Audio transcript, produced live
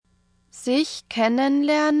sich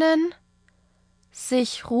kennenlernen,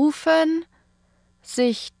 sich rufen,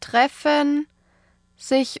 sich treffen,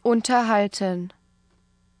 sich unterhalten,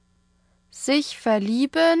 sich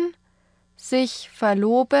verlieben, sich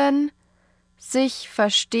verloben, sich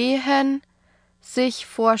verstehen, sich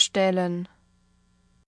vorstellen.